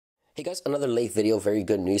Hey guys, another late video. Very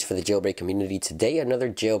good news for the jailbreak community. Today, another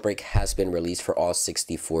jailbreak has been released for all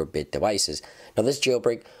 64-bit devices. Now, this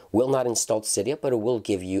jailbreak will not install Cydia, but it will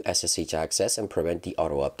give you SSH access and prevent the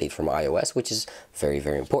auto update from iOS, which is very,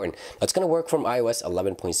 very important. Now, it's going to work from iOS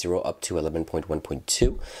 11.0 up to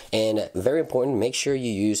 11.1.2. And very important, make sure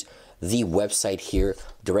you use the website here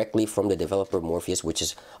directly from the developer Morpheus, which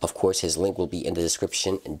is, of course, his link will be in the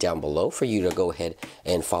description down below for you to go ahead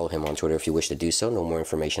and follow him on Twitter if you wish to do so. No more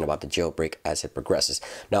information about the jailbreak as it progresses.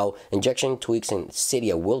 Now, injection tweaks in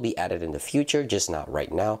Cydia will be added in the future, just not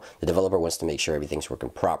right now. The developer wants to make sure everything's working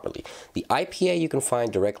properly. The IPA you can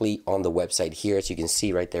find directly on the website here, as you can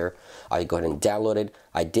see right there. I go ahead and download it.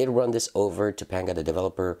 I did run this over to Panga, the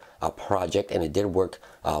developer project, and it did work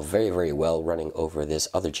very, very well running over this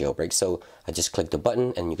other jailbreak. So I just clicked the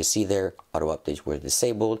button and you can see there auto updates were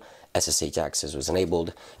disabled, SSH access was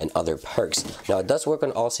enabled, and other perks. Now it does work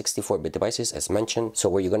on all 64-bit devices as mentioned. So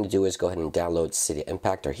what you're going to do is go ahead and download Cydia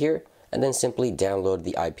Impactor here, and then simply download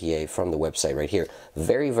the IPA from the website right here.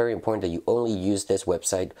 Very, very important that you only use this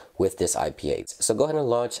website with this IPA. So go ahead and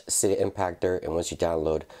launch Cydia Impactor, and once you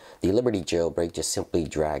download the Liberty Jailbreak, just simply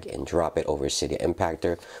drag and drop it over Cydia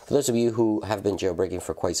Impactor. For those of you who have been jailbreaking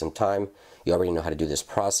for quite some time, you already know how to do this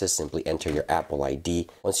process. Simply enter your Apple ID.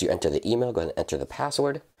 Once you enter the email, go ahead and enter the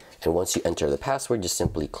password. And once you enter the password, just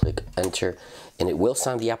simply click enter, and it will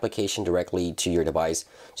sign the application directly to your device,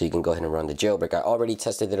 so you can go ahead and run the jailbreak. I already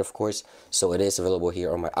tested it, of course, so it is available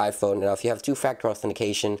here on my iPhone. Now, if you have two-factor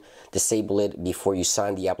authentication, disable it before you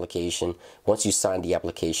sign the application. Once you sign the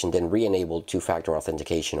application, then re-enable two-factor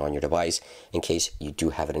authentication on your device in case you do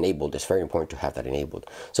have it enabled. It's very important to have that enabled.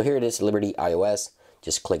 So here it is, Liberty iOS.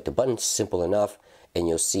 Just click the button, simple enough, and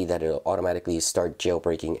you'll see that it'll automatically start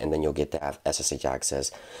jailbreaking, and then you'll get to have SSH access,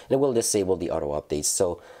 and it will disable the auto updates.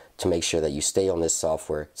 So to make sure that you stay on this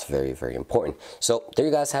software, it's very, very important. So there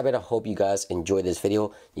you guys have it. I hope you guys enjoyed this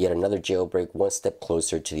video. Yet another jailbreak, one step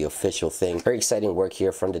closer to the official thing. Very exciting work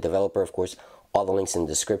here from the developer. Of course, all the links in the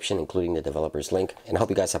description, including the developer's link. And I hope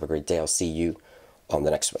you guys have a great day. I'll see you on the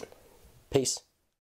next one. Peace.